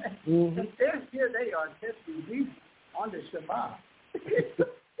great commandment. And here they are testing Jesus on the Shema.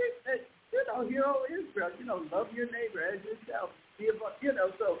 Hear, O Israel, love your neighbor as yourself.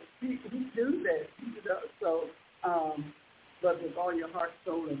 So he do that. But with all your heart,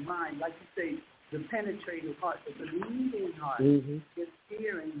 soul, and mind, like you say. The penetrating heart, the believing heart, is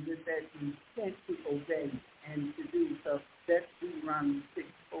hearing with that intent to obey and to do. So that's Deuteronomy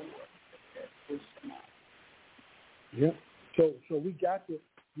 6:4. That's Shema. Yeah. So we got to,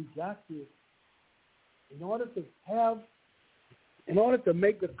 in order to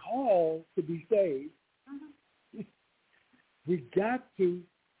make the call to be saved, we got to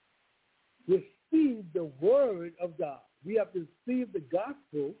receive the word of God. We have to receive the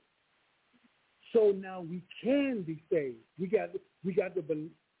gospel. So now we can be saved. We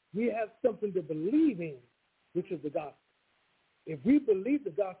have something to believe in, which is the gospel. If we believe the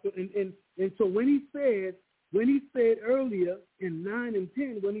gospel, and so when he said earlier in 9 and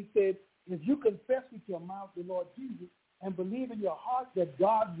 10, when he said, if you confess with your mouth the Lord Jesus and believe in your heart that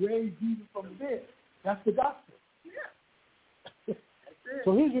God raised Jesus from the dead, that's the gospel. Yeah. That's it.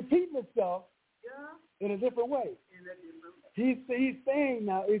 So he's repeating himself in a different way. He's saying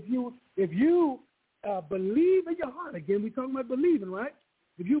now, if you believe in your heart, again, we're talking about believing, right?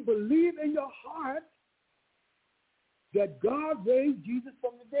 If you believe in your heart that God raised Jesus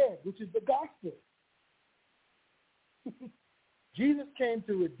from the dead, which is the gospel. Jesus came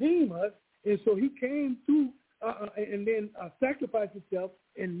to redeem us, and so he came to and then sacrificed himself,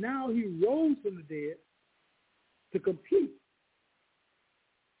 and now he rose from the dead to complete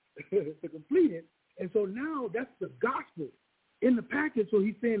it. And so now that's the gospel in the package. So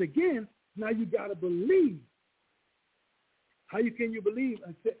he's saying again, now you got to believe. How can you believe?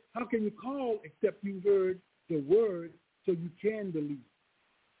 How can you call except you heard the word so you can believe?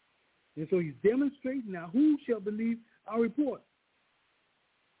 And so he's demonstrating now who shall believe our report.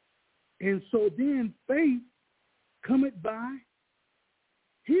 And so then faith cometh by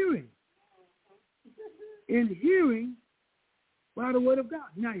hearing. And hearing by the word of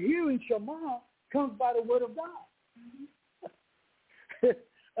God. Now hearing Shema comes by the word of God.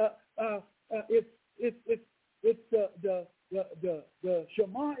 The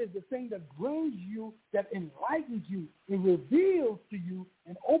Shema is the thing that brings you, that enlightens you, and reveals to you,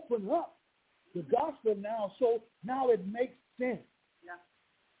 and opens up the gospel now. So now it makes sense. Yeah.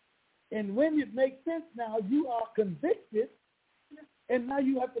 And when it makes sense now, you are convicted, and now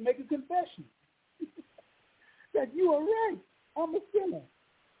you have to make a confession that you are right. I'm a sinner.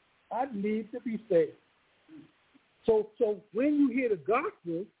 I need to be saved. So when you hear the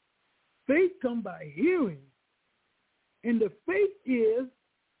gospel, faith comes by hearing. And the faith is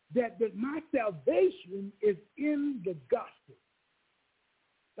that my salvation is in the gospel.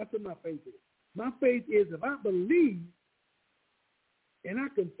 That's what my faith is. My faith is if I believe and I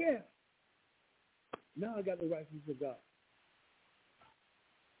confess, now I got the righteousness of God.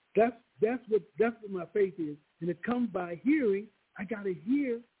 That's what my faith is. And it comes by hearing. I got to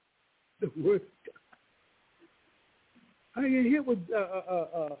hear the word of God. I can hear what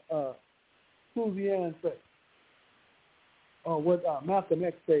Suzanne say, or what Malcolm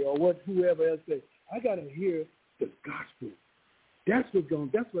X say, or what whoever else say. I got to hear the gospel. That's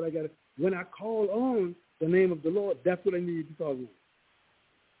what I got to. When I call on the name of the Lord, that's what I need to call on.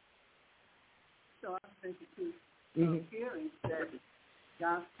 So I'm thinking too, hearing that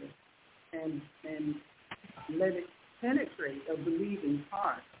gospel and let it penetrate a believing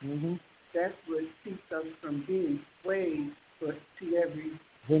heart. Mm-hmm. That's what keeps us from being swayed to every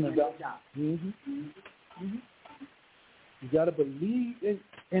God. Mm-hmm. Mm-hmm. Mm-hmm. You got to believe in,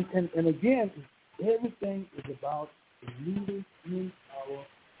 and again, everything is about believing in our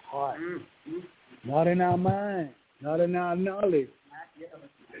heart, not in our mind, not in our knowledge,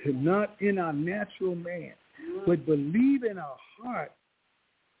 not in our natural man, but believe in our heart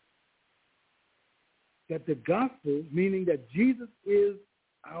that the gospel, meaning that Jesus is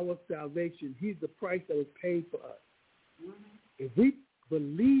our salvation. He's the price that was paid for us. Mm-hmm. If we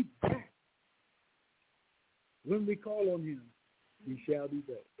believe that, when we call on him, we shall be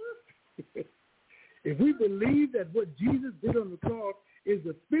saved. If we believe that what Jesus did on the cross is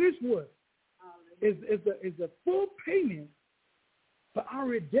the finished work, is a full payment for our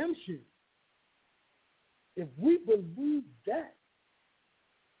redemption, if we believe that,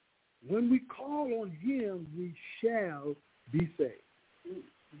 when we call on him, we shall be saved.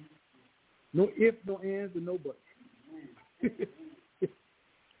 No ifs, no ands, and no buts.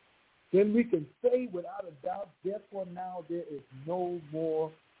 Then we can say without a doubt, therefore now there is no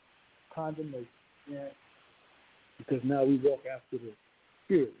more condemnation. Yeah. Because now we walk after the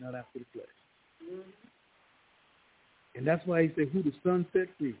Spirit, not after the flesh. Mm-hmm. And that's why he said, who the Son set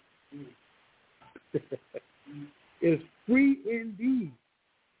free is free indeed.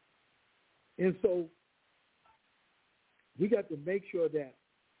 And so we got to make sure that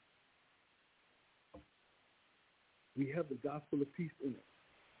we have the gospel of peace in us.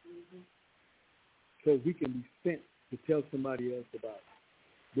 Mm-hmm. So we can be sent to tell somebody else about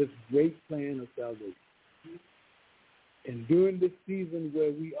this great plan of salvation. Mm-hmm. And during this season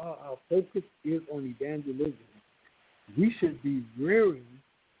where we are, our focus is on evangelism. We should be rearing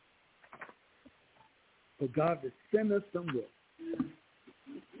for God to send us somewhere.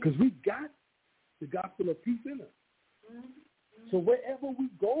 Because we got the gospel of peace in us. Mm-hmm. So wherever we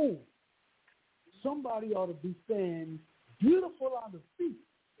go, somebody ought to be saying, beautiful are the feet.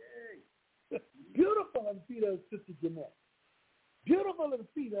 Beautiful are the feet of Sister Jeanette. Beautiful are the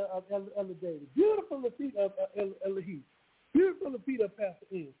feet of Ella David. Beautiful are the feet of Ella Heath. Beautiful are the feet of Pastor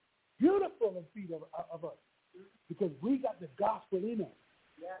Ian. Beautiful are the feet of us. Because we got the gospel in us.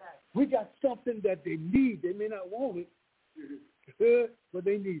 Yeah. We got something that they need. They may not want it, but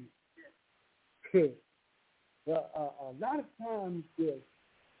they need it. Yeah. A lot of times there's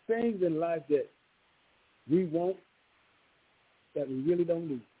things in life that we want that we really don't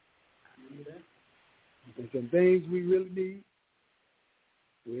need. There's some things we really need,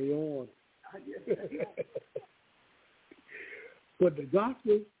 we don't want it. But the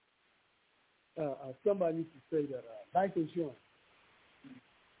gospel, somebody used to say that life insurance,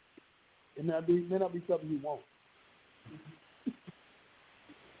 it may not be something you want.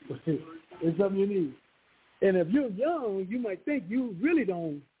 It's something you need. And if you're young, you might think you really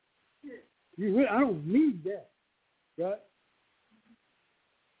don't. I don't need that, right?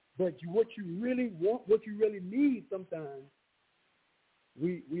 But what you really want, what you really need, sometimes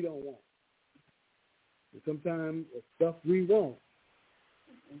we don't want. And sometimes the stuff we want,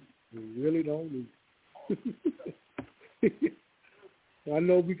 we really don't need. I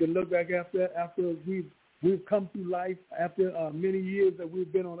know we can look back after we've come through life, after many years that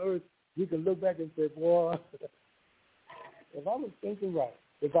we've been on earth, we can look back and say, boy, if I was thinking right,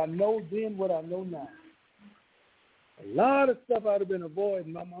 if I know then what I know now, a lot of stuff I'd have been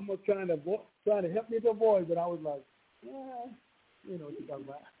avoiding. I'm trying to help me to avoid, but I was like, yeah, you know what you're talking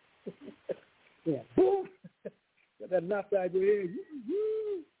about. Yeah, boom, got that knocked out your head.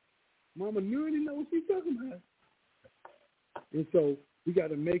 Mama knew and know what she's talking about. And so we got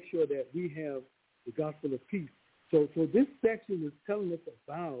to make sure that we have the gospel of peace. So this section is telling us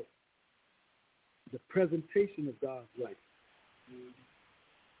about the presentation of God's life.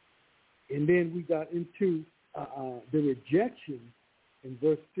 And then we got into the rejection in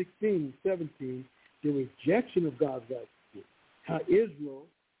verse 16 and 17, the rejection of God's life. How Israel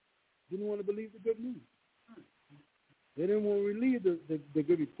didn't want to believe the good news. They didn't want to believe the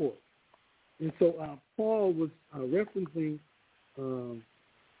good report. And so Paul was referencing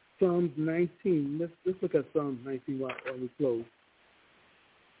Psalms 19. Let's look at Psalms 19 while we close.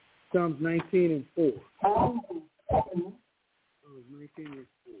 Psalms 19 and 4. Psalms 19 and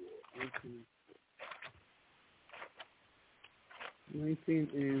 4. 19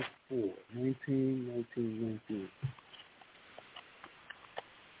 and 4. 19.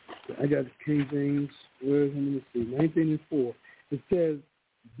 I got King James. Where is it? Let me see. 19 and 4. It says,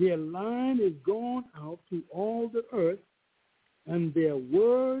 their line is gone out to all the earth, and their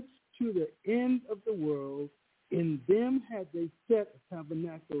words to the end of the world. In them had they set a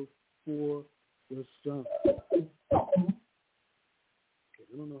tabernacle for the sun. Okay, I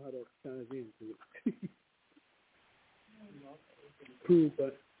don't know how that ties into it. Proof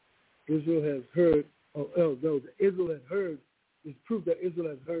that Israel has heard, Israel has heard, is proof that Israel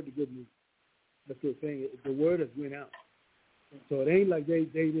has heard the good news. That's what it's saying. The word has went out. So it ain't like they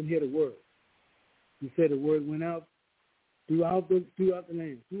didn't hear the word. He said the word went out throughout the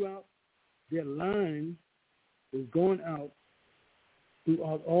land. Throughout their line is going out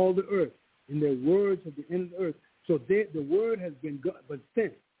throughout all the earth. And their words at the end of the earth. So the word has been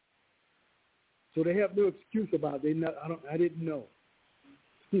sent. So they have no excuse about it. I didn't know.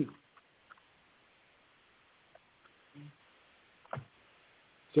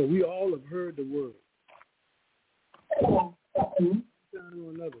 So we all have heard the word.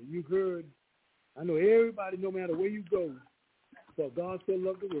 Another. You've heard, I know everybody, no matter where you go, for God so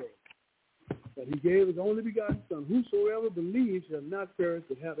loved the world, that he gave his only begotten Son. Whosoever believes shall not perish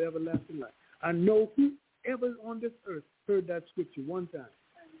but have everlasting life. I know whoever on this earth heard that scripture one time.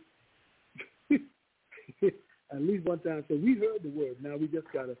 At least one time. So we heard the word. Now we just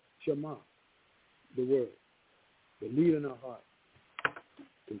got to shema the word. Believe in our heart.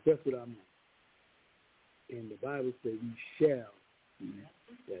 Confess with our mouth. And the Bible says we shall be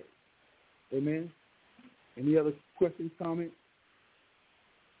saved. Amen? Any other questions, comments?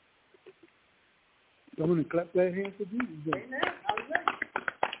 Someone to clap their hands for Jesus.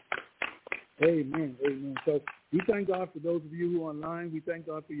 Amen. Amen. So we thank God for those of you who are online. We thank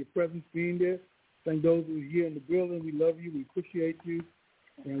God for your presence being there. Thank those who are here in the building. We love you. We appreciate you.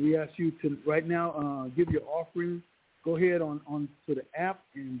 And we ask you to right now give your offering. Go ahead on to the app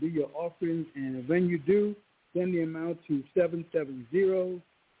and do your offering. And when you do, send the amount to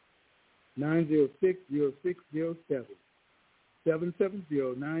 770-906-0607.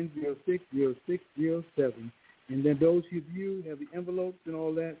 770-906-0607. And then those of you have the envelopes and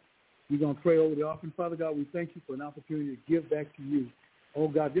all that, we're going to pray over the offering. Father God, we thank you for an opportunity to give back to you. Oh,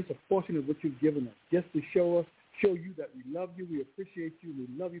 God, this is a portion of what you've given us, just to show you that we love you, we appreciate you, we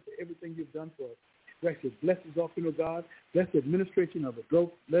love you for everything you've done for us. Bless this offering, oh God. Bless the administration of it.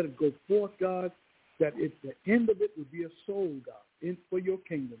 Let it go forth, God, that the end of it will be a soul, God, for your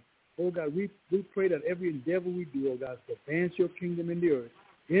kingdom. Oh, God, we pray that every endeavor we do, oh, God, to advance your kingdom in the earth,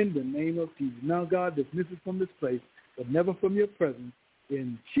 in the name of Jesus. Now, God, dismiss us from this place, but never from your presence.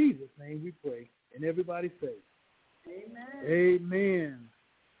 In Jesus' name we pray. And everybody say, amen. Amen.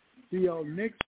 See y'all next